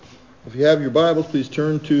If you have your Bibles, please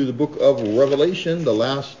turn to the book of Revelation, the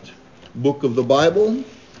last book of the Bible.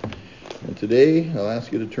 And today, I'll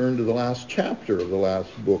ask you to turn to the last chapter of the last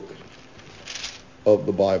book of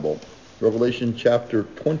the Bible. Revelation chapter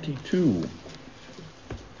 22.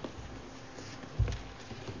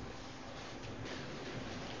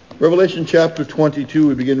 Revelation chapter 22,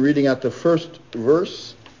 we begin reading at the first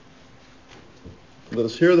verse. Let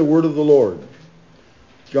us hear the word of the Lord.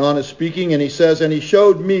 John is speaking, and he says, "And he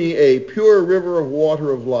showed me a pure river of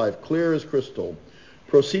water of life, clear as crystal,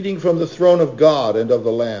 proceeding from the throne of God and of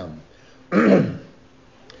the Lamb. In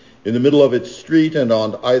the middle of its street and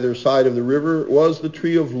on either side of the river was the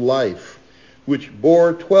tree of life, which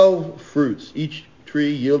bore 12 fruits, each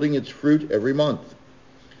tree yielding its fruit every month.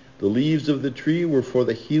 The leaves of the tree were for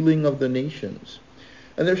the healing of the nations.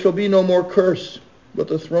 And there shall be no more curse, but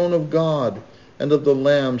the throne of God and of the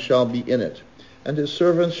Lamb shall be in it, and his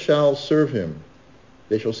servants shall serve him.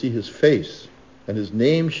 They shall see his face, and his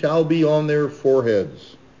name shall be on their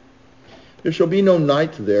foreheads. There shall be no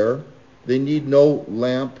night there. They need no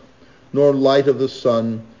lamp, nor light of the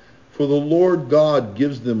sun, for the Lord God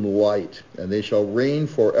gives them light, and they shall reign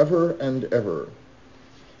forever and ever.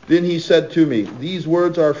 Then he said to me, These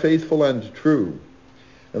words are faithful and true.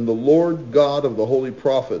 And the Lord God of the holy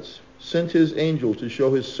prophets sent his angel to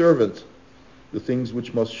show his servants the things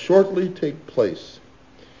which must shortly take place.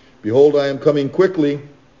 Behold, I am coming quickly.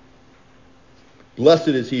 Blessed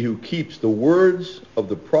is he who keeps the words of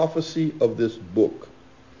the prophecy of this book."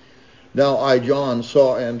 Now I, John,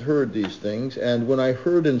 saw and heard these things, and when I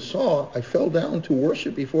heard and saw, I fell down to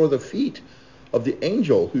worship before the feet of the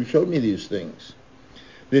angel who showed me these things.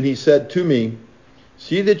 Then he said to me,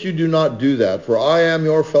 "See that you do not do that, for I am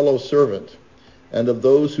your fellow servant, and of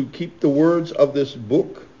those who keep the words of this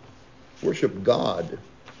book. Worship God."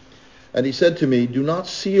 And he said to me, "Do not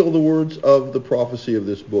seal the words of the prophecy of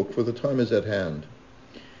this book, for the time is at hand.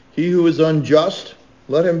 He who is unjust,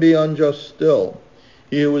 let him be unjust still.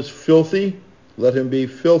 He who is filthy, let him be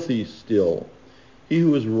filthy still. He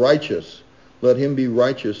who is righteous, let him be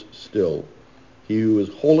righteous still. He who is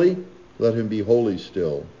holy, let him be holy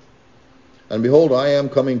still. And behold, I am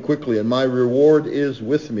coming quickly, and my reward is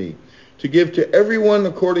with me, to give to everyone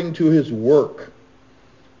according to his work.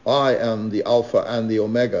 I am the Alpha and the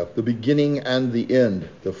Omega, the beginning and the end,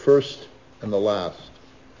 the first and the last.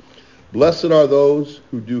 Blessed are those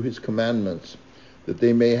who do his commandments, that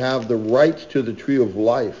they may have the right to the tree of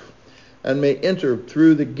life, and may enter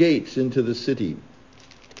through the gates into the city.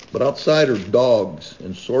 But outside are dogs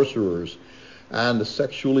and sorcerers, and the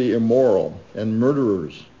sexually immoral, and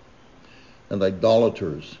murderers, and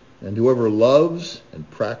idolaters, and whoever loves and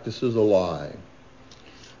practices a lie.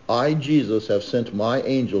 I, Jesus, have sent my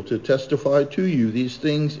angel to testify to you these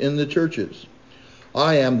things in the churches.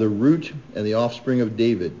 I am the root and the offspring of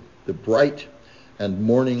David, the bright and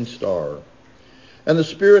morning star. And the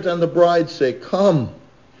Spirit and the bride say, Come.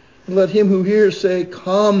 And let him who hears say,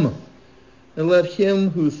 Come. And let him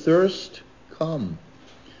who thirsts come.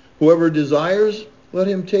 Whoever desires, let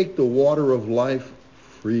him take the water of life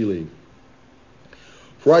freely.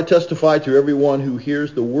 For I testify to everyone who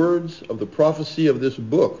hears the words of the prophecy of this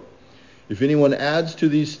book. If anyone adds to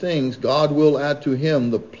these things, God will add to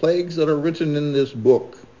him the plagues that are written in this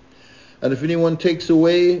book. And if anyone takes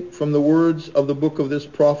away from the words of the book of this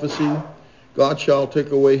prophecy, God shall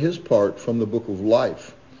take away his part from the book of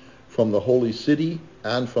life, from the holy city,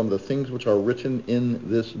 and from the things which are written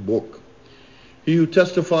in this book. He who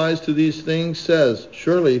testifies to these things says,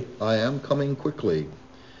 Surely I am coming quickly.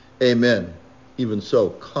 Amen. Even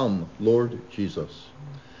so, come, Lord Jesus.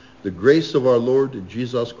 The grace of our Lord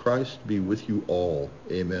Jesus Christ be with you all.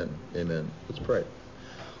 Amen. Amen. Let's pray.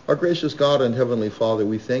 Our gracious God and Heavenly Father,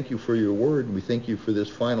 we thank you for your word. We thank you for this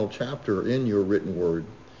final chapter in your written word.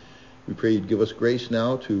 We pray you'd give us grace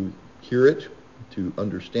now to hear it, to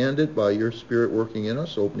understand it by your Spirit working in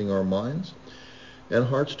us, opening our minds and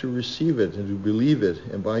hearts to receive it and to believe it,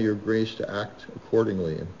 and by your grace to act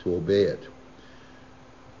accordingly and to obey it.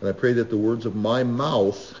 And I pray that the words of my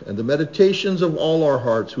mouth and the meditations of all our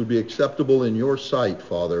hearts would be acceptable in your sight,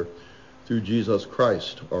 Father, through Jesus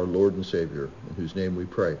Christ, our Lord and Savior, in whose name we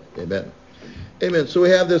pray. Amen. Amen. So we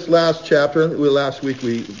have this last chapter. Last week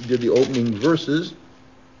we did the opening verses.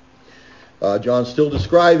 John's still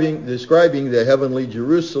describing the heavenly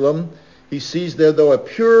Jerusalem. He sees there, though, a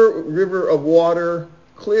pure river of water,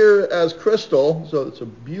 clear as crystal. So it's a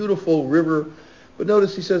beautiful river. But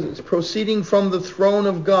notice he says it's proceeding from the throne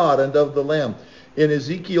of God and of the Lamb. In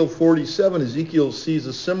Ezekiel 47, Ezekiel sees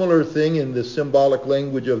a similar thing in the symbolic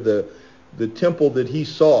language of the temple that he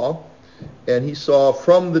saw. And he saw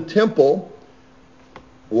from the temple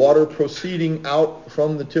water proceeding out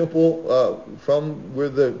from the temple, from where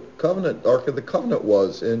the Ark of the Covenant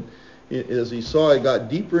was. And as he saw, it got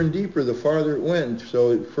deeper and deeper the farther it went.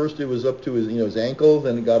 So at first it was up to his ankle,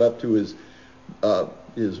 then it got up to his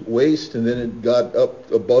waist, and then it got up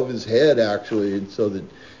above his head, actually, and so that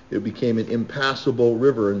it became an impassable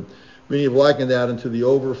river. And many have likened that into the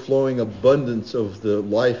overflowing abundance of the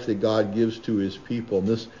life that God gives to his people. And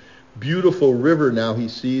this beautiful river now he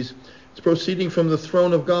sees, it's proceeding from the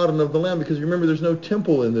throne of God and of the Lamb, because remember, there's no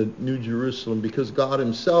temple in the New Jerusalem because God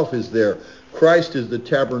himself is there. Christ is the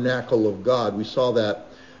tabernacle of God. We saw that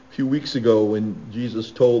a few weeks ago when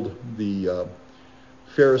Jesus told the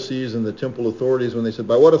Pharisees and the temple authorities, when they said,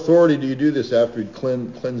 by what authority do you do this, after he'd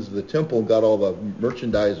cleansed the temple and got all the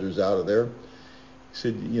merchandisers out of there? He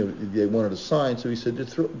said, they wanted a sign, so he said,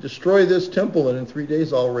 destroy this temple and in 3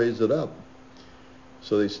 days I'll raise it up.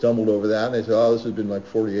 So they stumbled over that, and they said, this has been like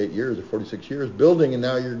 48 years or 46 years building, and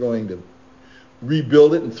now you're going to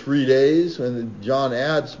rebuild it in 3 days? And John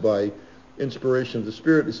adds, by inspiration of the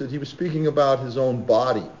Spirit, he said he was speaking about his own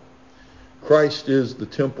body. Christ is the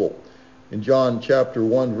temple. In John chapter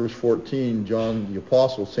 1, verse 14, John the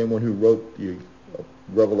Apostle, same one who wrote the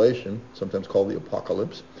Revelation, sometimes called the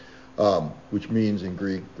Apocalypse, which means in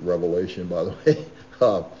Greek, the Revelation, by the way.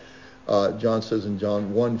 John says in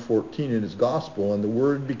John 1:14 in his gospel, and the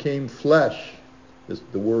Word became flesh.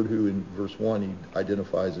 The Word who in verse 1 he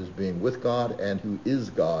identifies as being with God and who is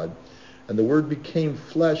God. And the Word became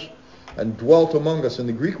flesh and dwelt among us. And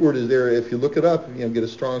the Greek word is there. If you look it up, get a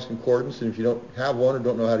Strong's Concordance. And if you don't have one or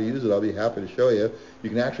don't know how to use it, I'll be happy to show you. You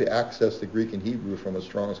can actually access the Greek and Hebrew from a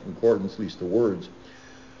Strong's Concordance, at least the words.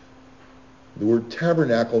 The word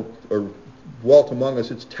tabernacle, or dwelt among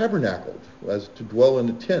us, it's tabernacled, as to dwell in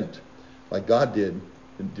a tent, like God did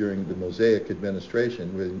during the Mosaic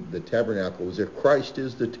administration, when the tabernacle was there. Christ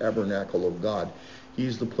is the tabernacle of God.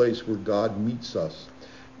 He's the place where God meets us.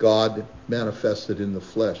 God manifested in the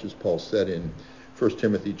flesh, as Paul said in 1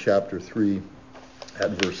 Timothy chapter 3 at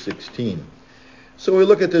verse 16. So we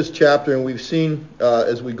look at this chapter, and we've seen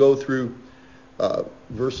as we go through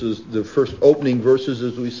verses, the first opening verses,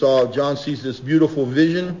 as we saw, John sees this beautiful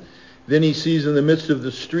vision. Then he sees in the midst of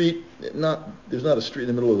the street, there's not a street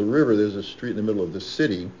in the middle of the river, there's a street in the middle of the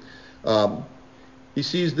city. He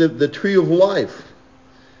sees the tree of life.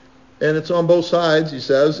 And it's on both sides, he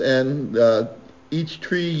says, and each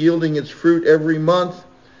tree yielding its fruit every month.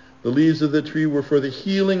 The leaves of the tree were for the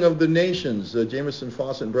healing of the nations. Jameson,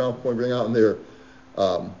 Fawcett, and Brown Point bring out in their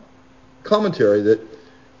commentary that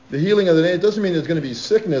the healing of the nations doesn't mean there's going to be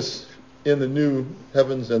sickness in the new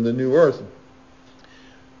heavens and the new earth.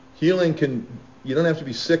 Healing you don't have to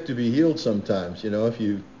be sick to be healed sometimes. If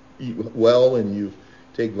you eat well and you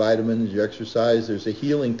take vitamins, you exercise, there's a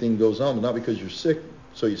healing thing goes on, but not because you're sick,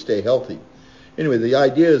 so you stay healthy. Anyway, the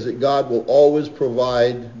idea is that God will always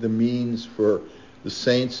provide the means for the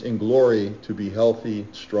saints in glory to be healthy,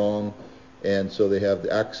 strong, and so they have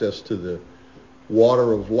access to the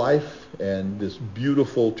water of life and this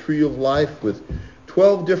beautiful tree of life with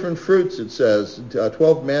 12 different fruits, it says,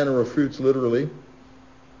 12 manner of fruits, literally.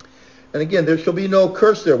 And again, there shall be no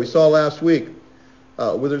curse there. We saw last week,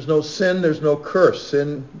 where there's no sin, there's no curse.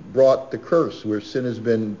 Sin brought the curse. Where sin has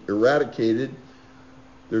been eradicated,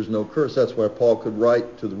 there's no curse. That's why Paul could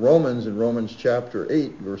write to the Romans in Romans chapter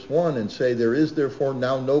 8, verse 1, and say, there is therefore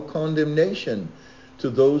now no condemnation to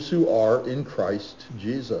those who are in Christ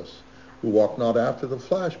Jesus, who walk not after the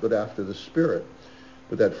flesh, but after the Spirit.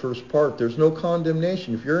 But that first part, there's no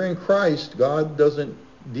condemnation. If you're in Christ, God doesn't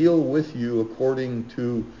deal with you according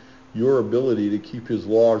to your ability to keep his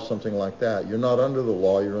law or something like that. You're not under the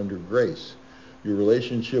law, you're under grace. Your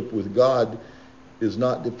relationship with God is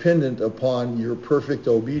not dependent upon your perfect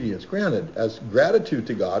obedience. Granted, as gratitude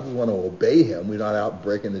to God, we want to obey him. We're not out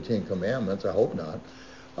breaking the Ten Commandments, I hope not.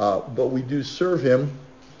 But we do serve him,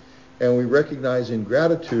 and we recognize in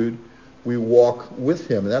gratitude we walk with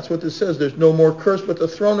him. And that's what this says. There's no more curse, but the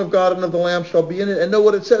throne of God and of the Lamb shall be in it. And know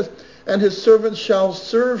what it says. And his servants shall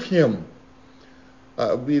serve him.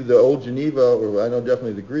 I believe the Old Geneva, or I know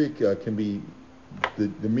definitely the Greek, can be,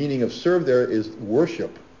 the meaning of serve there is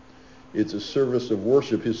worship. It's a service of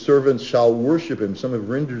worship. His servants shall worship him. Some have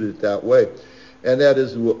rendered it that way. And that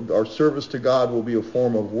is, our service to God will be a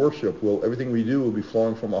form of worship. Everything we do will be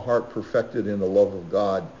flowing from a heart perfected in the love of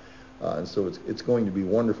God. And so it's going to be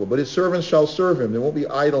wonderful. But his servants shall serve him. There won't be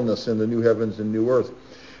idleness in the new heavens and new earth.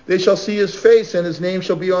 They shall see his face, and his name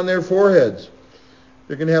shall be on their foreheads.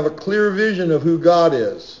 They're going to have a clear vision of who God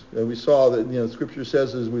is. And we saw that, Scripture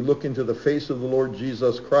says, as we look into the face of the Lord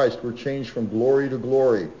Jesus Christ, we're changed from glory to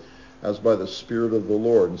glory, as by the Spirit of the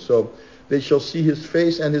Lord. And so They shall see his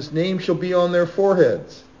face, and his name shall be on their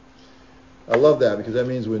foreheads. I love that, because that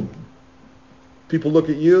means when people look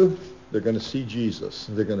at you, they're going to see Jesus.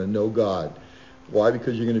 They're going to know God. Why?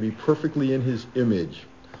 Because you're going to be perfectly in his image.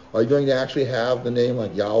 Are you going to actually have the name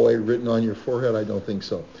like Yahweh written on your forehead? I don't think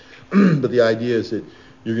so. But the idea is that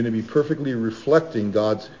you're going to be perfectly reflecting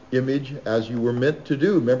God's image as you were meant to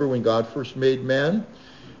do. Remember when God first made man?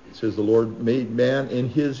 It says the Lord made man in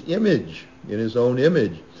his image, in his own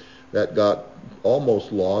image. That got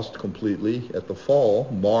almost lost completely at the fall,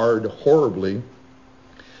 marred horribly,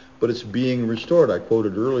 but it's being restored. I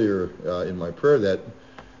quoted earlier in my prayer that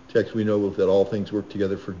text, we know that all things work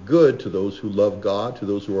together for good to those who love God, to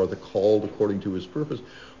those who are the called according to his purpose,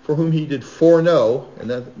 for whom he did foreknow. And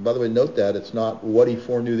that, by the way, note that it's not what he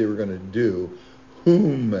foreknew they were going to do,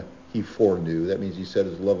 whom he foreknew. That means he set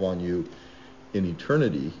his love on you in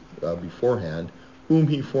eternity beforehand. Whom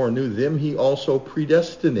he foreknew, them he also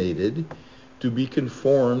predestinated to be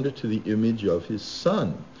conformed to the image of his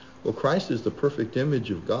Son. Well, Christ is the perfect image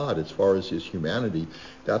of God as far as his humanity.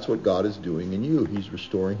 That's what God is doing in you. He's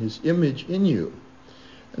restoring his image in you.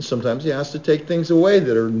 And sometimes he has to take things away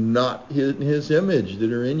that are not his image,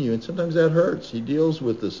 that are in you. And sometimes that hurts. He deals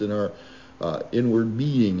with us in our inward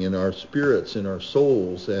being, in our spirits, in our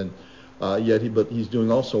souls. And but he's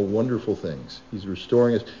doing also wonderful things. He's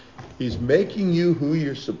restoring us. He's making you who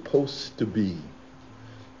you're supposed to be.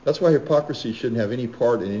 That's why hypocrisy shouldn't have any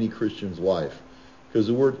part in any Christian's life. Because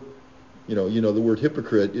the word, the word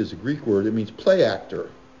hypocrite is a Greek word. It means play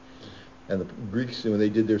actor. And the Greeks, when they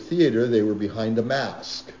did their theater, they were behind a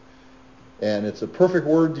mask. And it's a perfect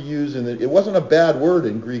word to use. It wasn't a bad word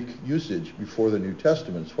in Greek usage before the New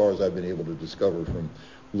Testament, as far as I've been able to discover from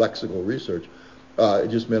lexical research. It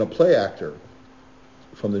just meant a play actor.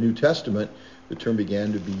 From the New Testament, the term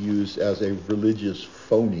began to be used as a religious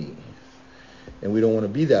phony. And we don't want to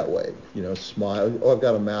be that way. Smile. Oh, I've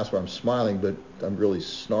got a mask where I'm smiling, but I'm really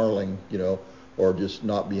snarling, or just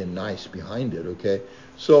not being nice behind it, okay?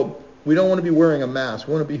 So we don't want to be wearing a mask.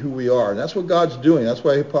 We want to be who we are. And that's what God's doing. That's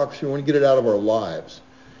why hypocrisy, we want to get it out of our lives.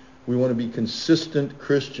 We want to be consistent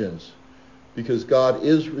Christians, because God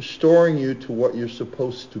is restoring you to what you're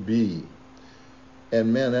supposed to be.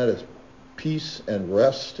 And man, that is peace and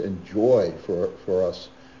rest and joy for us.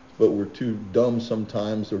 But we're too dumb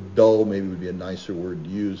sometimes, or dull, maybe would be a nicer word to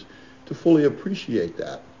use, to fully appreciate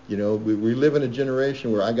that. We live in a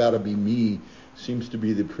generation where I got to be me seems to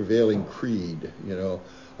be the prevailing creed.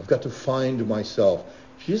 I've got to find myself.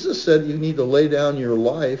 Jesus said you need to lay down your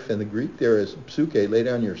life, and the Greek there is psuche, lay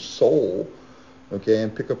down your soul, okay,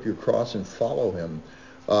 and pick up your cross and follow him.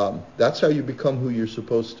 That's how you become who you're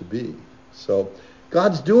supposed to be. So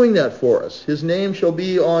God's doing that for us. His name shall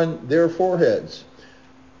be on their foreheads.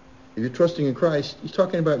 If you're trusting in Christ, he's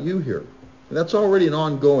talking about you here. And that's already an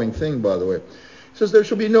ongoing thing, by the way. He says, there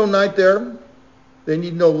shall be no night there. They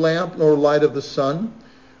need no lamp nor light of the sun,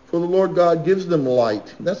 for the Lord God gives them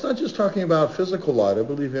light. And that's not just talking about physical light. I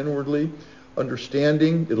believe inwardly,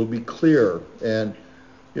 understanding, it'll be clear. And,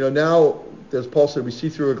 now, as Paul said, we see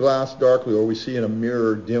through a glass darkly, or we see in a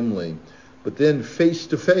mirror dimly. But then face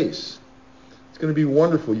to face, it's going to be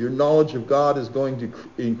wonderful. Your knowledge of God is going to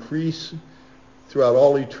increase throughout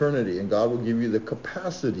all eternity, and God will give you the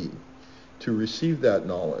capacity to receive that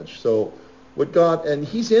knowledge. So and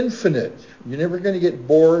he's infinite. You're never going to get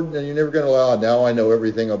bored, and you're never going to, now I know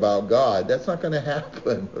everything about God. That's not going to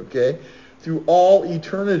happen, okay? Through all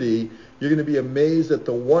eternity, you're going to be amazed at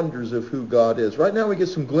the wonders of who God is. Right now we get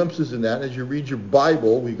some glimpses in that. As you read your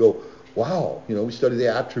Bible, we go, wow, we study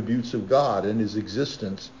the attributes of God and his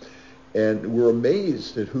existence, and we're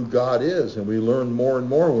amazed at who God is, and we learn more and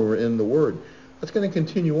more when we're in the Word. That's going to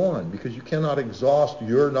continue on, because you cannot exhaust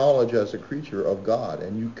your knowledge as a creature of God,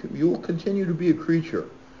 and you will continue to be a creature.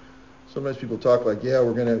 Sometimes people talk like,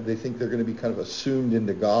 they think they're going to be kind of assumed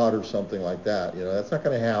into God or something like that. That's not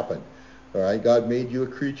going to happen. All right, God made you a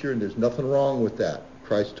creature, and there's nothing wrong with that.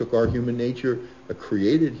 Christ took our human nature, a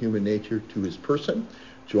created human nature, to his person,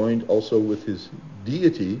 joined also with his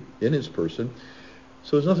deity in his person.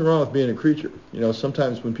 So there's nothing wrong with being a creature.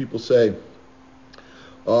 Sometimes when people say,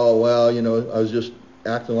 oh, well, I was just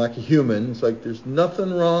acting like a human. It's like there's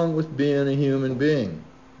nothing wrong with being a human being.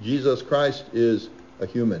 Jesus Christ is a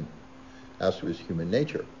human as to his human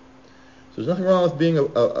nature. So there's nothing wrong with being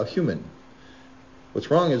a human.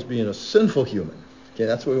 What's wrong is being a sinful human. Okay,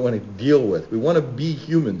 that's what we want to deal with. We want to be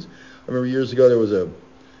humans. I remember years ago there was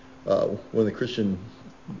one of the Christian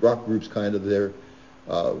rock groups there.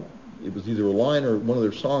 It was either a line or one of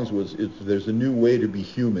their songs was, there's a new way to be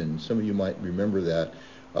human. Some of you might remember that.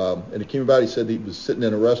 And it came about, he said he was sitting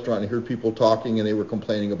in a restaurant and he heard people talking and they were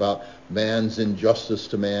complaining about man's injustice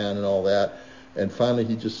to man and all that. And finally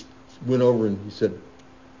he just went over and he said,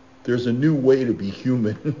 there's a new way to be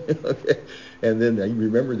human. Okay? And then he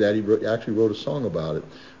remembered that. He actually wrote a song about it.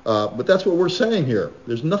 But that's what we're saying here.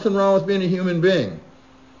 There's nothing wrong with being a human being.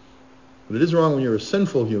 But it is wrong when you're a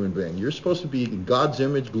sinful human being. You're supposed to be in God's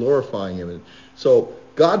image, glorifying Him. So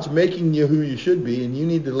God's making you who you should be, and you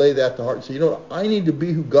need to lay that to heart and say, you know what, I need to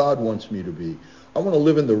be who God wants me to be. I want to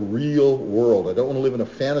live in the real world. I don't want to live in a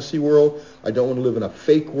fantasy world. I don't want to live in a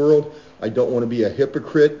fake world. I don't want to be a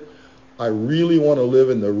hypocrite. I really want to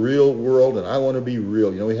live in the real world, and I want to be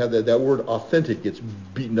real. You know, we have that word authentic gets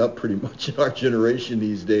beaten up pretty much in our generation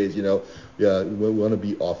these days. You know, yeah, we want to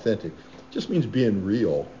be authentic. It just means being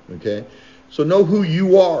real, okay? So know who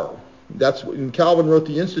you are. That's when Calvin wrote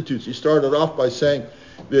the Institutes. He started off by saying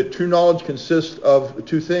that true knowledge consists of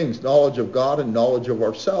two things, knowledge of God and knowledge of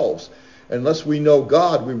ourselves. Unless we know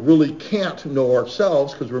God, we really can't know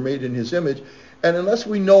ourselves because we're made in His image. And unless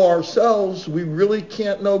we know ourselves, we really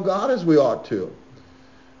can't know God as we ought to.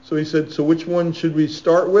 So he said, so which one should we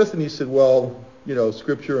start with? And he said, well, you know,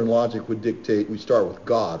 Scripture and logic would dictate we start with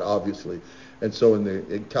God, obviously. And so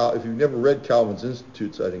if you've never read Calvin's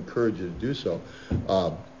Institutes, I'd encourage you to do so.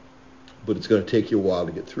 But it's going to take you a while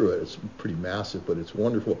to get through it. It's pretty massive, but it's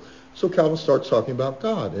wonderful. So Calvin starts talking about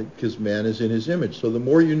God, because man is in His image. So the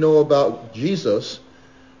more you know about Jesus,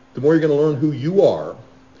 the more you're going to learn who you are.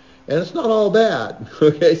 And it's not all bad,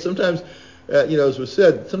 okay? Sometimes, as was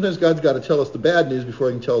said, sometimes God's got to tell us the bad news before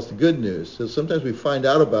He can tell us the good news. So sometimes we find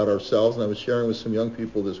out about ourselves, and I was sharing with some young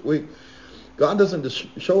people this week, God doesn't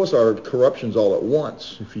show us our corruptions all at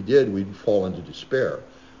once. If He did, we'd fall into despair.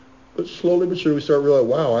 But slowly but surely we start realizing,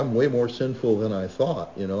 wow, I'm way more sinful than I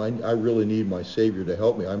thought. You know, I really need my Savior to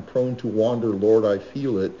help me. I'm prone to wander, Lord, I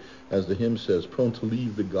feel it, as the hymn says, prone to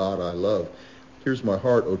leave the God I love. Here's my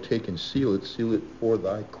heart, oh, take and seal it for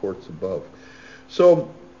thy courts above. So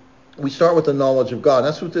we start with the knowledge of God.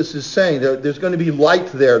 That's what this is saying. There's going to be light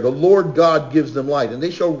there. The Lord God gives them light, and they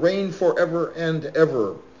shall reign forever and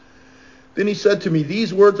ever. Then he said to me,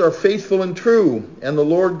 these words are faithful and true, and the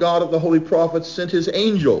Lord God of the holy prophets sent His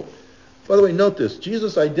angel. By the way, note this.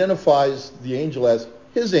 Jesus identifies the angel as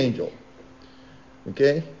His angel.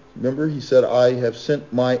 Okay? Remember, He said, I have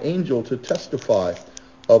sent my angel to testify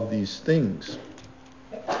of these things.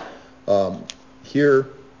 Here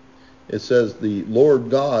it says the Lord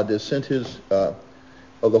God has sent His, of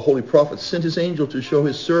the holy prophets, sent His angel to show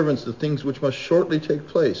His servants the things which must shortly take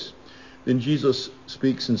place. Then Jesus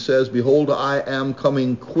speaks and says, behold, I am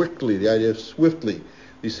coming quickly. The idea of swiftly.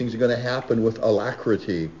 These things are going to happen with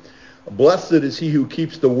alacrity. Blessed is he who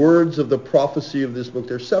keeps the words of the prophecy of this book.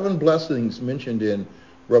 There are 7 blessings mentioned in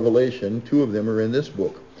Revelation. 2 of them are in this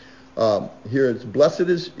book. Here it's blessed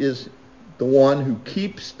is the one who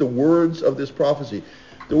keeps the words of this prophecy.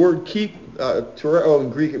 The word keep, tereo in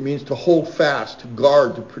Greek, it means to hold fast, to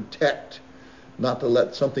guard, to protect, not to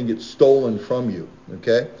let something get stolen from you.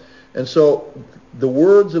 Okay? And so the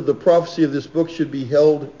words of the prophecy of this book should be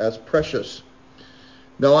held as precious.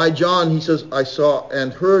 Now I, John, he says, I saw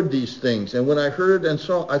and heard these things. And when I heard and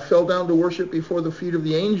saw, I fell down to worship before the feet of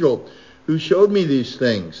the angel who showed me these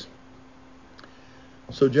things.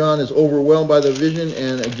 So John is overwhelmed by the vision,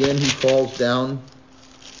 and again he falls down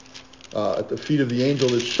at the feet of the angel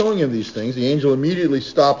that's showing him these things. The angel immediately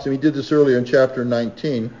stops him. He did this earlier in chapter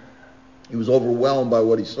 19. He was overwhelmed by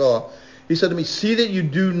what he saw. He said to me, see that you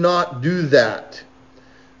do not do that.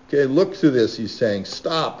 Okay, look to this, he's saying.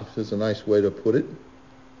 Stop is a nice way to put it.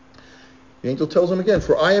 The angel tells him again,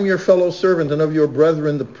 for I am your fellow servant and of your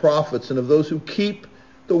brethren the prophets and of those who keep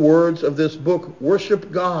the words of this book.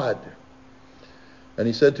 Worship God. And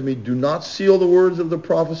he said to me, do not seal the words of the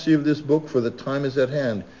prophecy of this book, for the time is at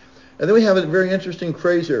hand. And then we have a very interesting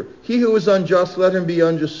phrase here. He who is unjust, let him be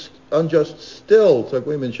unjust still. It's like,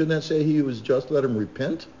 wait a minute, shouldn't that say he who is just, let him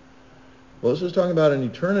repent? Well, this is talking about an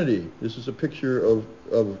eternity. This is a picture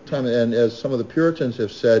of time. And as some of the Puritans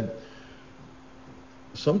have said,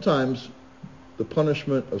 sometimes the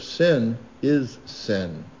punishment of sin is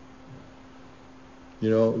sin. You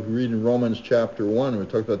know, if you read in Romans chapter 1, we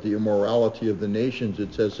talk about the immorality of the nations.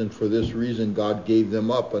 It says, and for this reason God gave them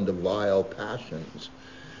up unto vile passions.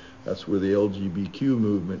 That's where the LGBTQ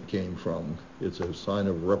movement came from. It's a sign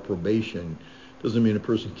of reprobation. Doesn't mean a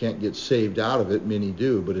person can't get saved out of it. Many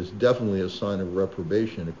do, but it's definitely a sign of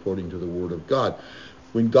reprobation according to the Word of God.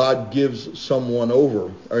 When God gives someone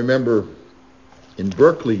over, I remember in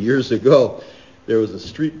Berkeley years ago, there was a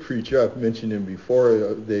street preacher, I've mentioned him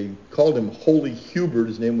before, they called him Holy Hubert.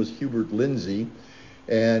 His name was Hubert Lindsay,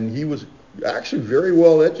 and he was actually very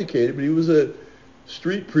well educated, but he was a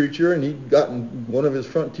street preacher, and he'd gotten one of his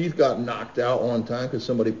front teeth got knocked out one time because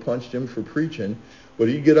somebody punched him for preaching. But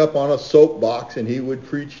he'd get up on a soapbox and he would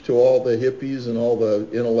preach to all the hippies and all the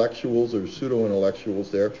intellectuals or pseudo-intellectuals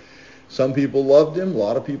there. Some people loved him. A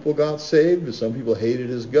lot of people got saved, but some people hated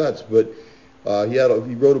his guts. But he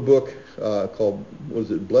wrote a book called,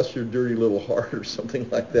 Bless Your Dirty Little Heart or something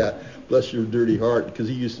like that. Bless Your Dirty Heart, because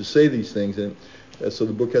he used to say these things. And so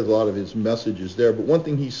the book has a lot of his messages there. But one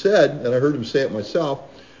thing he said, and I heard him say it myself,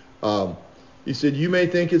 he said, you may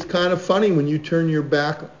think it's kind of funny when you turn your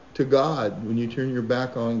back to God, when you turn your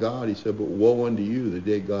back on God. He said, but woe unto you the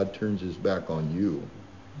day God turns his back on you.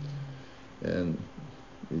 And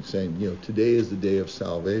he's saying, today is the day of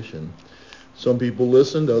salvation. Some people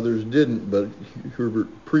listened, others didn't, but Herbert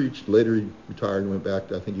preached. Later he retired and went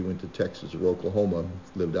back I think he went to Texas or Oklahoma,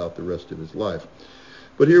 lived out the rest of his life.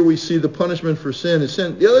 But here we see the punishment for sin is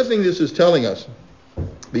sin. The other thing this is telling us,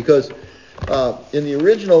 because in the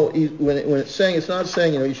original, when it's saying, it's not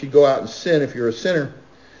saying, you should go out and sin if you're a sinner.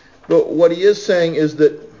 But what he is saying is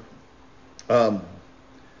that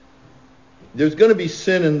there's going to be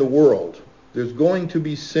sin in the world. There's going to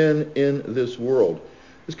be sin in this world.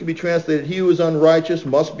 This could be translated, he who is unrighteous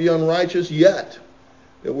must be unrighteous yet.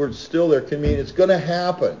 The word still there can mean it's going to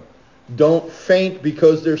happen. Don't faint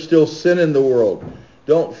because there's still sin in the world.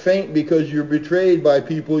 Don't faint because you're betrayed by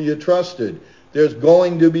people you trusted. There's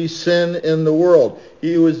going to be sin in the world.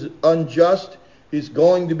 He who is unjust, he's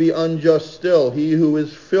going to be unjust still. He who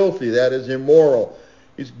is filthy, that is immoral,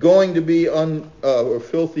 he's going to be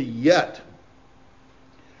filthy yet.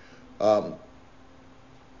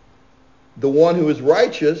 The one who is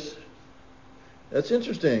righteous, that's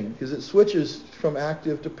interesting because it switches from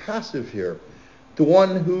active to passive here. The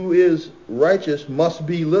one who is righteous must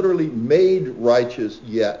be literally made righteous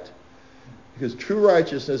yet. Because true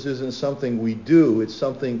righteousness isn't something we do. It's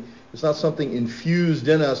not something infused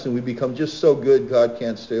in us and we become just so good God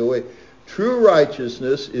can't stay away. True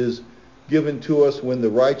righteousness is given to us when the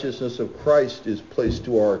righteousness of Christ is placed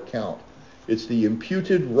to our account. It's the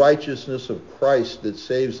imputed righteousness of Christ that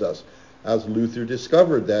saves us, as Luther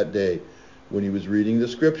discovered that day when he was reading the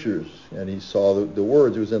scriptures and he saw the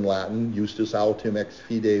words. It was in Latin, Justus autem ex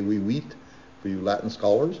fide vivit, for you Latin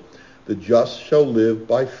scholars. The just shall live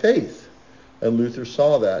by faith. And Luther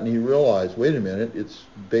saw that and he realized, wait a minute, it's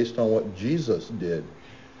based on what Jesus did.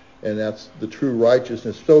 And that's the true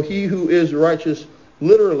righteousness. So he who is righteous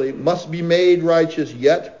literally must be made righteous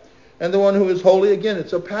yet. And the one who is holy, again,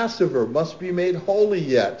 it's a passive verb, must be made holy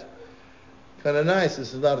yet. Kind of nice.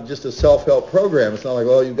 This is not just a self-help program. It's not like,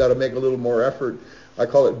 you've got to make a little more effort. I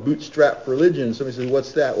call it bootstrap religion. Somebody says,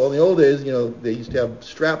 what's that? Well, in the old days, they used to have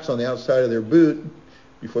straps on the outside of their boot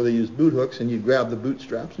before they used boot hooks, and you'd grab the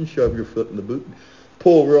bootstraps and shove your foot in the boot,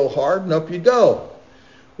 pull real hard, and up you go.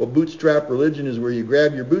 Well, bootstrap religion is where you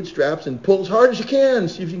grab your bootstraps and pull as hard as you can,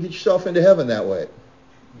 see if you can get yourself into heaven that way.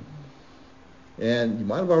 And you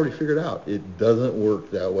might have already figured out it doesn't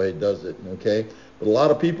work that way, does it? Okay? But a lot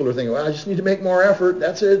of people are thinking, I just need to make more effort.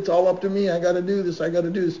 That's it. It's all up to me. I got to do this. I got to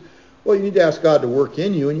do this. Well, you need to ask God to work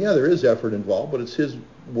in you. And yeah, there is effort involved, but it's his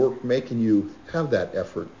work making you have that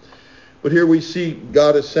effort. But here we see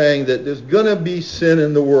God is saying that there's going to be sin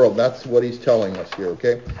in the world. That's what he's telling us here,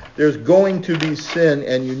 okay? There's going to be sin,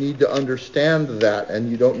 and you need to understand that, and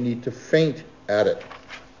you don't need to faint at it.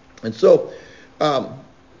 And so,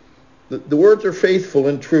 the words are faithful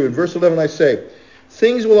and true. In verse 11 I say,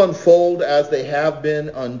 things will unfold as they have been,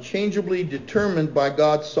 unchangeably determined by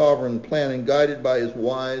God's sovereign plan and guided by his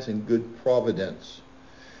wise and good providence.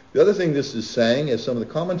 The other thing this is saying, as some of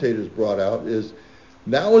the commentators brought out, is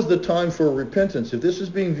now is the time for repentance. If this is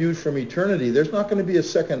being viewed from eternity, there's not going to be a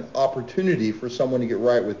second opportunity for someone to get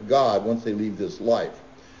right with God once they leave this life.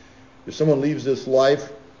 If someone leaves this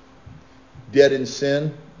life dead in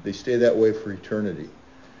sin, they stay that way for eternity.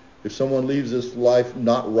 If someone leaves this life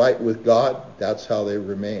not right with God, that's how they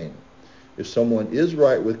remain. If someone is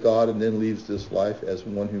right with God and then leaves this life as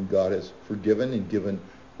one whom God has forgiven and given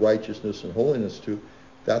righteousness and holiness to,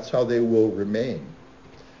 that's how they will remain.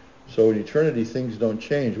 So in eternity, things don't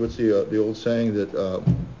change. What's the old saying that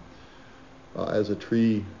as a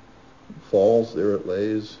tree falls, there it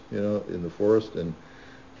lays, in the forest, and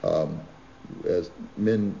as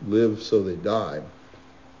men live, so they die.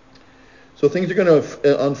 So things are going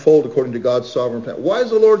to unfold according to God's sovereign plan. Why is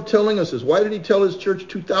the Lord telling us this? Why did he tell his church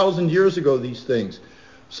 2,000 years ago these things?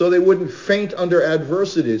 So they wouldn't faint under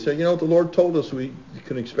adversity. So what the Lord told us, we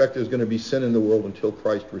can expect there's going to be sin in the world until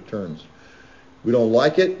Christ returns. We don't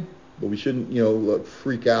like it, but we shouldn't,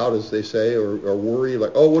 freak out, as they say, or worry,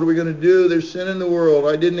 like, what are we going to do? There's sin in the world.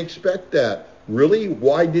 I didn't expect that. Really?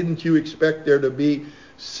 Why didn't you expect there to be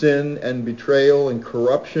sin and betrayal and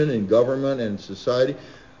corruption in government and society.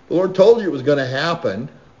 The Lord told you it was going to happen.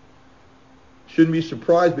 Shouldn't be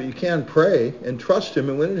surprised, but you can pray and trust Him,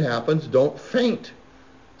 and when it happens, don't faint.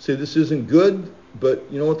 Say, this isn't good, but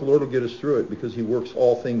you know what? The Lord will get us through it because He works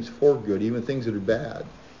all things for good, even things that are bad.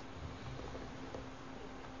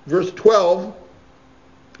 Verse 12,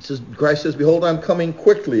 it says, Christ says, behold, I'm coming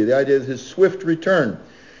quickly. The idea is His swift return,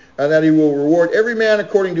 and that He will reward every man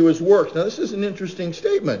according to his works. Now, this is an interesting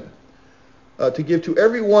statement. To give to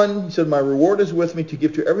everyone, He said, my reward is with me, to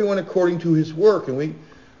give to everyone according to his work. And we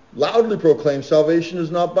loudly proclaim salvation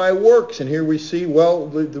is not by works. And here we see, well,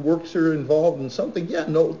 the works are involved in something. Yeah,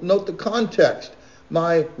 note the context.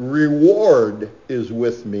 My reward is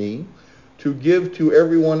with me to give to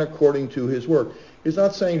everyone according to his work. He's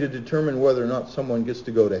not saying to determine whether or not someone gets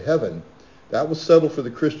to go to heaven. That was settled for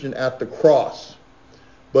the Christian at the cross.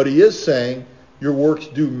 But he is saying your works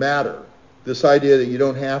do matter. This idea that you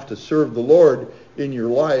don't have to serve the Lord in your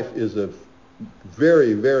life is a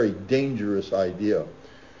very, very dangerous idea.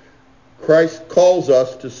 Christ calls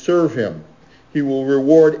us to serve Him. He will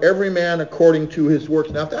reward every man according to his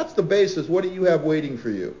works. Now, if that's the basis, what do you have waiting for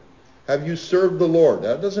you? Have you served the Lord?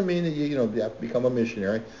 That doesn't mean that you have to become a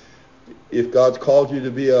missionary. If God's called you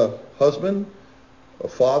to be a husband, a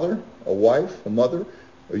father, a wife, a mother,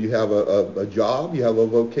 or you have a job, you have a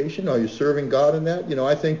vocation, are you serving God in that?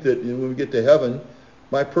 I think that when we get to heaven,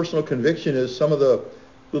 my personal conviction is some of the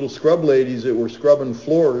little scrub ladies that were scrubbing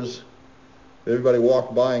floors that everybody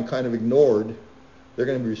walked by and kind of ignored, they're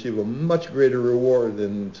going to receive a much greater reward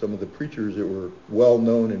than some of the preachers that were well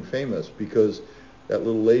known and famous, because that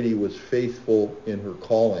little lady was faithful in her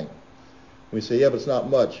calling. We say, yeah, but it's not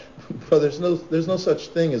much. But there's no such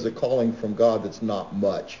thing as a calling from God that's not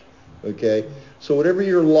much. Okay? So whatever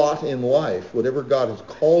your lot in life, whatever God has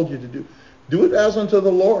called you to do it as unto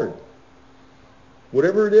the Lord.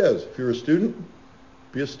 Whatever it is. If you're a student,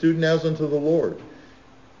 be a student as unto the Lord.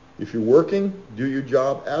 If you're working, do your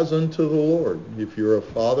job as unto the Lord. If you're a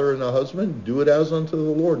father and a husband, do it as unto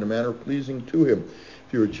the Lord in a manner pleasing to Him.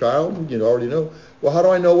 If you're a child, you already know. Well, how do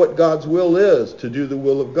I know what God's will is to do the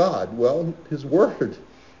will of God? Well, His Word.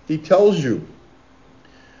 He tells you.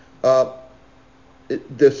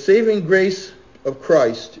 The saving grace of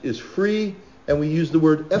Christ is free, and we use the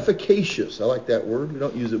word efficacious. I like that word. We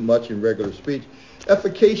don't use it much in regular speech.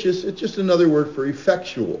 Efficacious, it's just another word for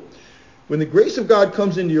effectual. When the grace of God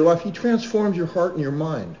comes into your life, He transforms your heart and your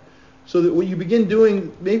mind. So that when you begin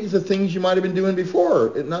doing maybe the things you might have been doing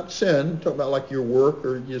before, not sin, I'm talking about like your work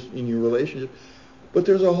or just in your relationship, but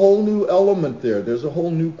there's a whole new element there. There's a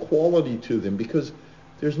whole new quality to them because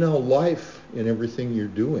there's now life in everything you're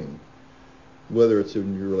doing. Whether it's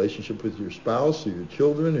in your relationship with your spouse or your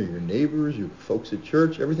children or your neighbors, your folks at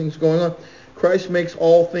church, everything's going on. Christ makes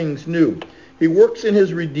all things new. He works in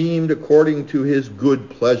His redeemed according to His good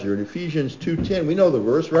pleasure. In Ephesians 2:10, we know the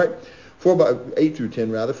verse, right? 8 through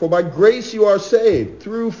 10 rather. For by grace you are saved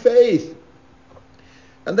through faith.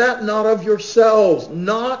 And that not of yourselves,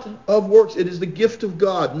 not of works. It is the gift of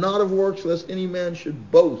God, not of works, lest any man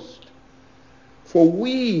should boast. For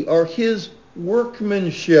we are His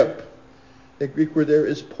workmanship. The Greek word there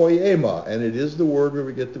is poema, and it is the word where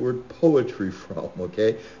we get the word poetry from,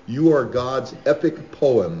 okay? You are God's epic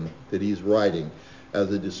poem that He's writing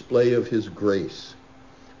as a display of His grace.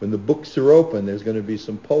 When the books are open, there's going to be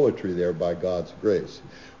some poetry there by God's grace.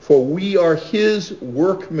 For we are His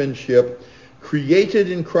workmanship,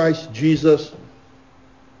 created in Christ Jesus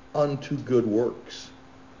unto good works.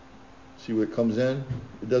 See what comes in?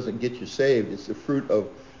 It doesn't get you saved. It's the fruit of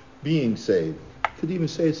being saved. Could even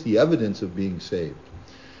say it's the evidence of being saved.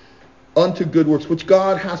 Unto good works, which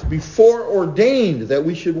God hath before ordained that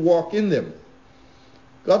we should walk in them.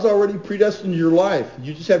 God's already predestined your life.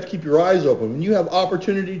 You just have to keep your eyes open. When you have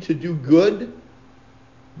opportunity to do good,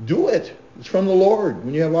 do it. It's from the Lord.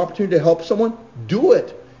 When you have opportunity to help someone, do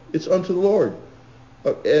it. It's unto the Lord.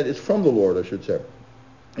 And it's from the Lord, I should say.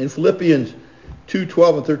 In Philippians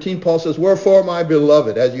 2:12 and 13, Paul says, wherefore, my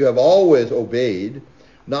beloved, as you have always obeyed,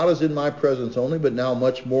 not as in my presence only, but now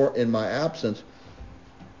much more in my absence.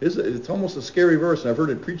 It's almost a scary verse, and I've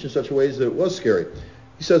heard it preached in such ways that it was scary.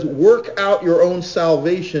 He says, work out your own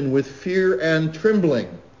salvation with fear and trembling.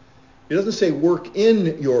 He doesn't say work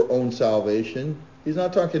in your own salvation. He's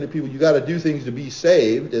not talking to people, you got to do things to be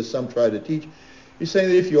saved, as some try to teach. He's saying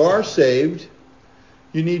that if you are saved,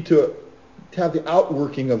 you need to have the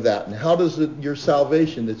outworking of that. And how does your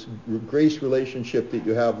salvation, this grace relationship that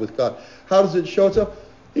you have with God, how does it show itself?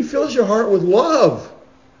 He fills your heart with love.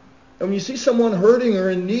 And when you see someone hurting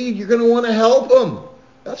or in need, you're going to want to help them.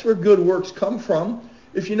 That's where good works come from.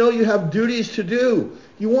 If you know you have duties to do,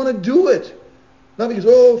 you want to do it. Not because,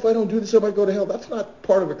 oh, if I don't do this, I might go to hell. That's not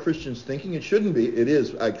part of a Christian's thinking. It shouldn't be. It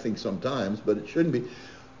is, I think, sometimes, but it shouldn't be.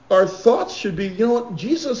 Our thoughts should be, you know what?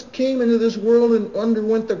 Jesus came into this world and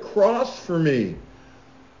underwent the cross for me.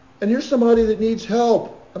 And here's somebody that needs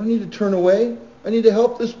help. I don't need to turn away. I need to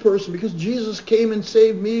help this person because Jesus came and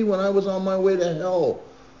saved me when I was on my way to hell.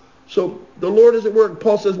 So the Lord is at work.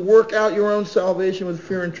 Paul says, work out your own salvation with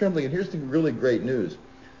fear and trembling. And here's the really great news.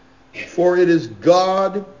 For it is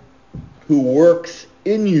God who works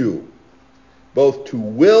in you, both to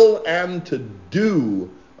will and to do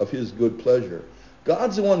of his good pleasure.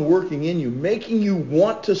 God's the one working in you, making you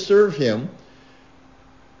want to serve him.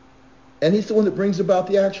 And he's the one that brings about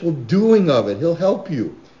the actual doing of it. He'll help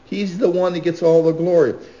you. He's the one that gets all the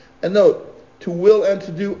glory. And note, to will and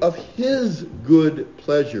to do of his good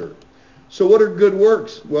pleasure. So what are good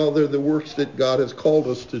works? Well, they're the works that God has called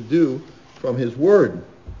us to do from his word.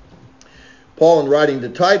 Paul, in writing to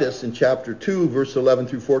Titus in chapter 2, verse 11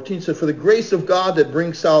 through 14, said, for the grace of God that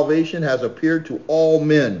brings salvation has appeared to all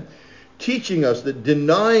men, teaching us that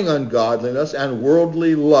denying ungodliness and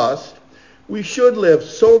worldly lust, we should live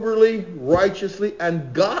soberly, righteously,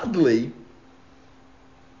 and godly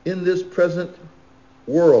in this present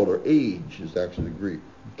world, or age is actually the Greek.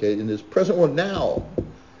 Okay, in this present world now.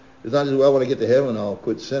 It's not just, well, when I get to heaven, I'll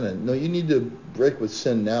quit sinning. No, you need to break with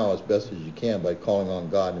sin now as best as you can by calling on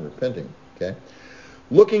God and repenting. Okay?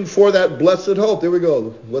 Looking for that blessed hope. There we go.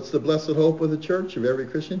 What's the blessed hope of the church, of every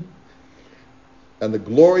Christian? And the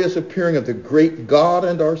glorious appearing of the great God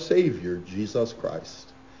and our Savior, Jesus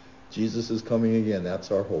Christ. Jesus is coming again.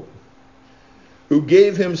 That's our hope. Who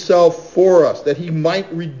gave himself for us, that he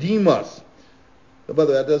might redeem us. By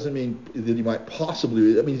the way, that doesn't mean that he might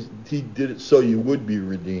possibly, that means he did it so you would be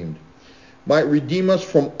redeemed. Might redeem us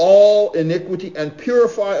from all iniquity and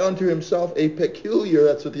purify unto himself a peculiar,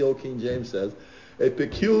 that's what the old King James says, a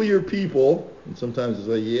peculiar people. And sometimes it's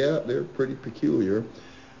like, yeah, they're pretty peculiar,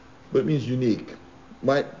 but it means unique.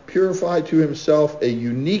 Might purify to himself a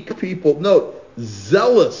unique people. Note,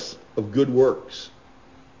 zealous of good works.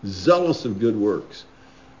 Zealous of good works.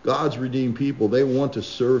 God's redeemed people, they want to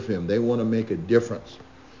serve him. They want to make a difference.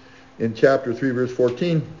 In chapter 3, verse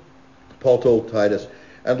 14, Paul told Titus,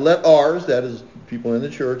 and let ours, that is people in the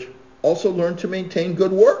church, also learn to maintain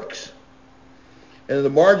good works. And in the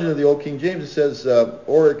margin of the old King James it says,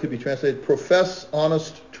 or it could be translated, profess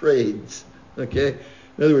honest trades. Okay?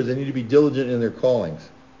 In other words, they need to be diligent in their callings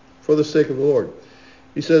for the sake of the Lord.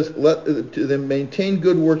 He says, let them maintain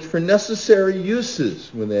good works for necessary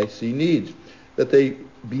uses when they see needs, that they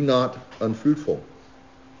be not unfruitful.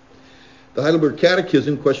 The Heidelberg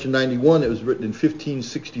Catechism, question 91, it was written in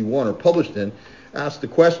 1561, or published in, asked the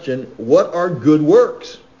question, what are good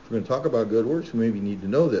works? If we're going to talk about good works, we maybe need to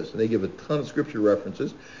know this. And they give a ton of scripture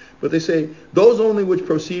references, but they say, those only which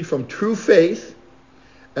proceed from true faith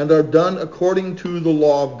and are done according to the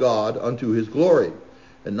law of God unto his glory,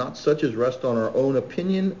 and not such as rest on our own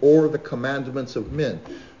opinion or the commandments of men.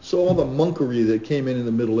 So all the monkery that came in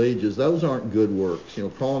the Middle Ages, those aren't good works. You know,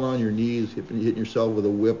 crawling on your knees, hitting yourself with a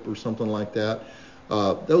whip or something like that.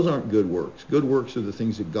 Those aren't good works. Good works are the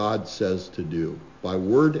things that God says to do by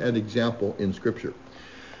word and example in Scripture.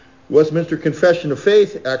 Westminster Confession of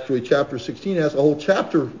Faith, actually chapter 16, has a whole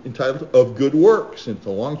chapter entitled Of Good Works. And it's a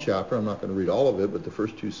long chapter. I'm not going to read all of it, but the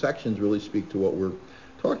first two sections really speak to what we're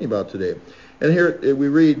talking about today. And here we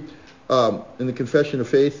read in the Confession of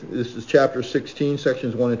Faith, this is chapter 16,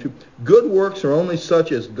 sections 1 and 2. Good works are only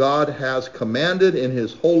such as God has commanded in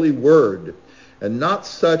his holy word, and not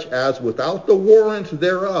such as without the warrant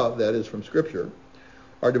thereof, that is from Scripture,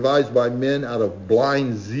 are devised by men out of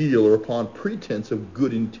blind zeal or upon pretense of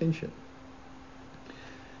good intention.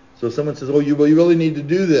 So someone says, oh, you really need to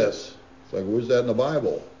do this. It's like, where's that in the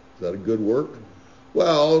Bible? Is that a good work?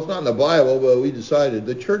 Well, it's not in the Bible, but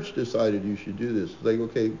the church decided you should do this. It's like,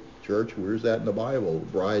 okay, church, where's that in the Bible? The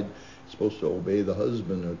bride is supposed to obey the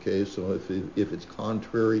husband, okay? So if it's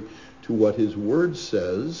contrary to what his word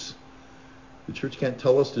says, the church can't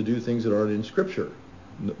tell us to do things that aren't in Scripture.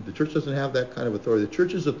 The church doesn't have that kind of authority. The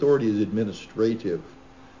church's authority is administrative.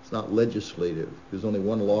 It's not legislative. There's only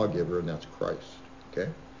one lawgiver, and that's Christ, okay?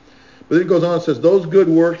 But then it goes on and says, those good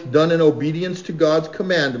works done in obedience to God's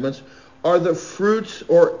commandments are the fruits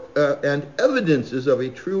and evidences of a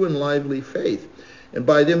true and lively faith. And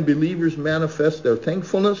by them believers manifest their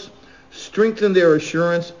thankfulness, strengthen their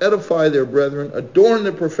assurance, edify their brethren, adorn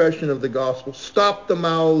the profession of the gospel, stop the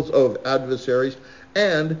mouths of adversaries,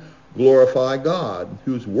 and glorify God,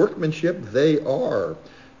 whose workmanship they are,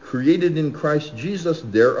 created in Christ Jesus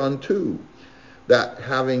thereunto, that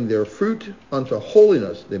having their fruit unto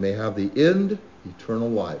holiness, they may have the end, eternal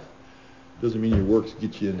life. Doesn't mean your works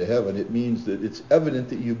get you into heaven. It means that it's evident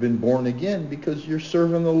that you've been born again because you're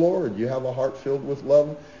serving the Lord. You have a heart filled with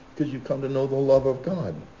love because you come to know the love of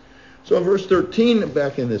God. So in verse 13,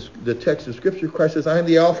 back in the text of Scripture, Christ says, I am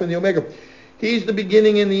the Alpha and the Omega. He's the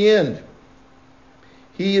beginning and the end.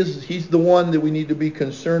 He's the one that we need to be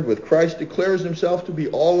concerned with. Christ declares himself to be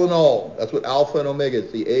all in all. That's what Alpha and Omega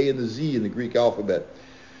is, the A and the Z in the Greek alphabet.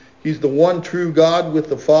 He's the one true God with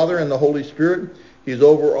the Father and the Holy Spirit. He's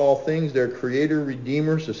over all things, their creator,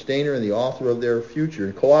 redeemer, sustainer, and the author of their future.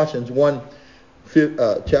 In Colossians 1,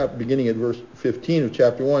 beginning at verse 15 of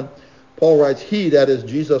chapter 1, Paul writes, He, that is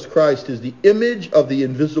Jesus Christ, is the image of the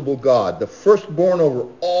invisible God, the firstborn over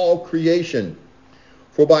all creation.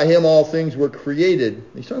 For by him all things were created.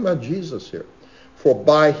 He's talking about Jesus here. For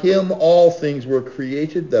by him all things were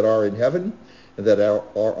created that are in heaven and that are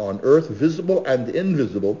on earth, visible and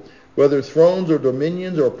invisible, whether thrones or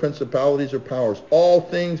dominions or principalities or powers. All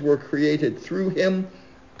things were created through him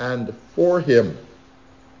and for him.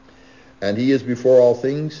 And he is before all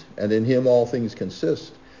things, and in him all things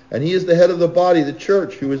consist. And he is the head of the body, the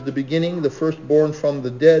church, who is the beginning, the firstborn from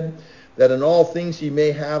the dead, that in all things he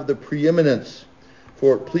may have the preeminence.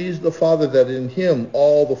 For it pleased the Father that in him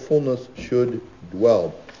all the fullness should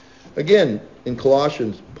dwell. Again, in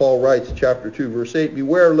Colossians, Paul writes, chapter 2, verse 8,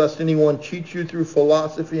 Beware lest anyone cheat you through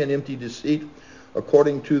philosophy and empty deceit,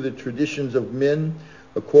 according to the traditions of men,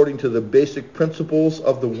 according to the basic principles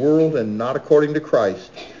of the world, and not according to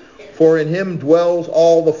Christ. For in him dwells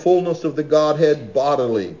all the fullness of the Godhead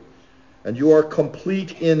bodily, and you are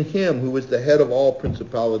complete in him, who is the head of all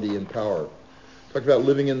principality and power. Talk about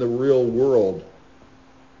living in the real world.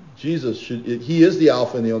 Jesus, he is the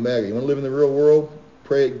Alpha and the Omega. You want to live in the real world?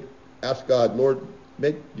 Pray, ask God, Lord,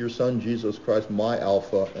 make your Son Jesus Christ my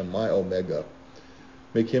Alpha and my Omega.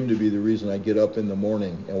 Make him to be the reason I get up in the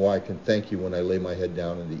morning and why I can thank you when I lay my head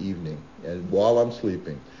down in the evening and while I'm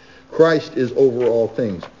sleeping. Christ is over all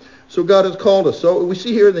things. So God has called us. So we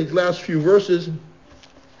see here in these last few verses,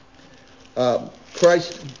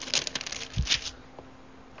 Christ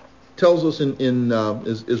tells us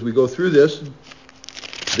as we go through this,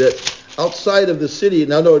 that outside of the city,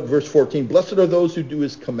 now note verse 14, blessed are those who do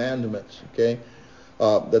his commandments, okay?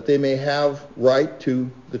 That they may have right to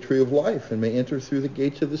the tree of life and may enter through the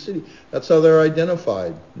gates of the city. That's how they're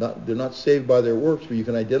identified. They're not saved by their works, but you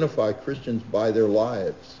can identify Christians by their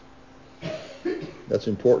lives. That's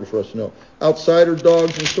important for us to know. Outside are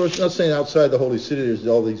dogs and swords. Not saying outside the holy city there's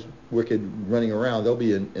all these wicked running around. They'll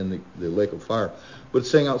be in the lake of fire. But it's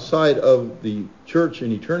saying outside of the church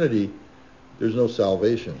in eternity, there's no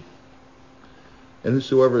salvation. And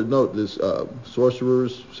whosoever, note this,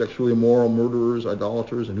 sorcerers, sexually immoral, murderers,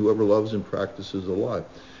 idolaters, and whoever loves and practices a lie.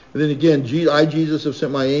 And then again, I, Jesus, have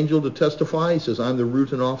sent my angel to testify. He says, I'm the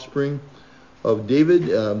root and offspring of David,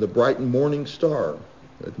 the bright and morning star.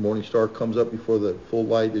 The morning star comes up before the full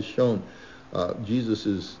light is shown. Jesus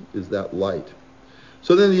is that light.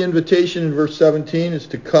 So then the invitation in verse 17 is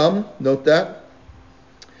to come. Note that.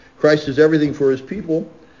 Christ is everything for his people.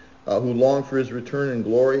 Who long for his return in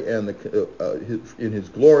glory and in his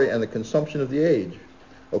glory and the consummation of the age.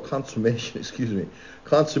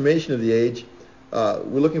 Consummation of the age. We're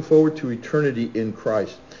looking forward to eternity in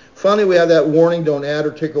Christ. Finally, we have that warning, don't add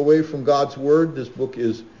or take away from God's word. This book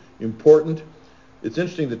is important. It's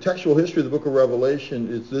interesting, the textual history of the book of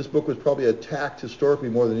Revelation, this book was probably attacked historically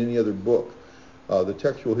more than any other book. The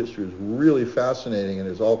textual history is really fascinating, and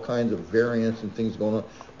there's all kinds of variants and things going on.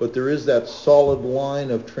 But there is that solid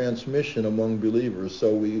line of transmission among believers,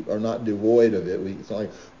 so we are not devoid of it. It's not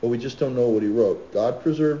like, well, we just don't know what he wrote. God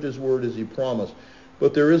preserved his word as he promised.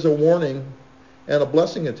 But there is a warning and a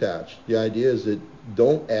blessing attached. The idea is that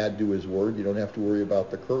don't add to his word. You don't have to worry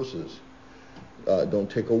about the curses. Don't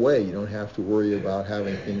take away. You don't have to worry about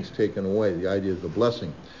having things taken away. The idea is the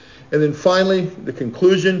blessing. And then finally, the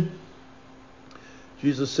conclusion.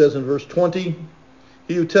 Jesus says in verse 20,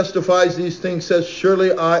 he who testifies these things says,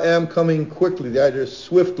 surely I am coming quickly. The idea is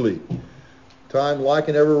swiftly. Time, like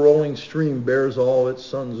an ever-rolling stream, bears all its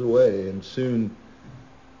sons away. And soon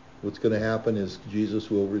what's going to happen is Jesus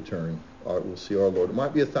will return. We'll see our Lord. It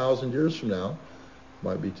might be 1,000 years from now. It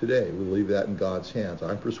might be today. We'll leave that in God's hands.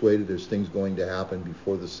 I'm persuaded there's things going to happen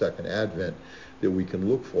before the second advent that we can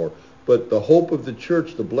look for. But the hope of the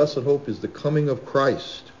church, the blessed hope, is the coming of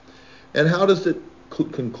Christ. And how does it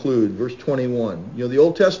conclude? Verse 21. The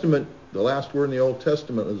Old Testament, the last word in the Old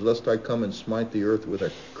Testament is, lest I come and smite the earth with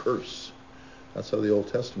a curse. That's how the Old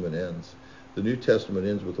Testament ends. The New Testament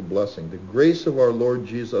ends with a blessing. The grace of our Lord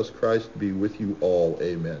Jesus Christ be with you all.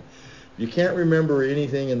 Amen. If you can't remember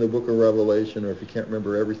anything in the book of Revelation, or if you can't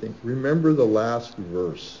remember everything, remember the last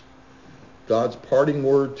verse. God's parting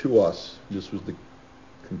word to us. This was the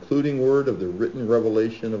concluding word of the written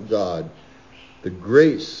revelation of God. The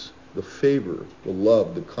grace, the favor, the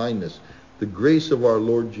love, the kindness, the grace of our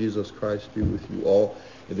Lord Jesus Christ be with you all.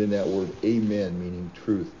 And in that word, amen, meaning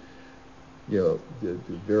truth. The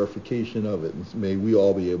verification of it. And may we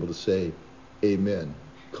all be able to say, amen.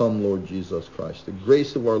 Come, Lord Jesus Christ. The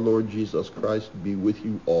grace of our Lord Jesus Christ be with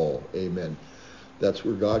you all. Amen. That's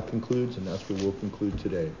where God concludes, and that's where we'll conclude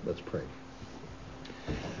today. Let's pray.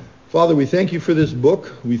 Father, we thank you for this book.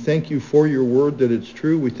 We thank you for your word that it's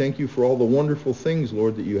true. We thank you for all the wonderful things,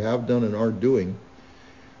 Lord, that you have done and are doing.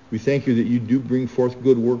 We thank you that you do bring forth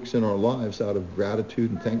good works in our lives out of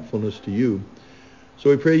gratitude and thankfulness to you.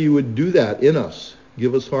 So we pray you would do that in us.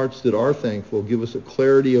 Give us hearts that are thankful. Give us a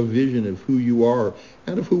clarity of vision of who you are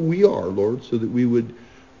and of who we are, Lord, so that we would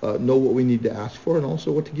know what we need to ask for and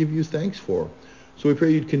also what to give you thanks for. So we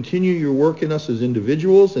pray you'd continue your work in us as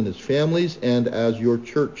individuals and as families and as your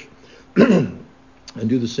church. And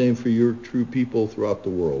do the same for your true people throughout the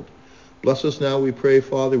world. Bless us now, we pray,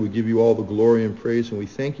 Father. We give you all the glory and praise, and we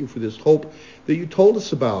thank you for this hope that you told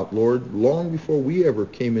us about, Lord, long before we ever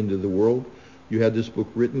came into the world. You had this book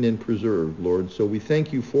written and preserved, Lord. So we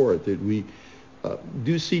thank you for it, that we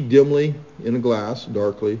do see dimly in a glass,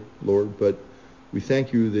 darkly, Lord, but we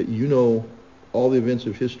thank you that you know all the events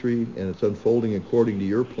of history and it's unfolding according to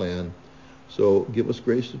your plan. So give us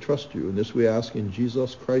grace to trust you. And this we ask in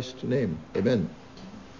Jesus Christ's name. Amen.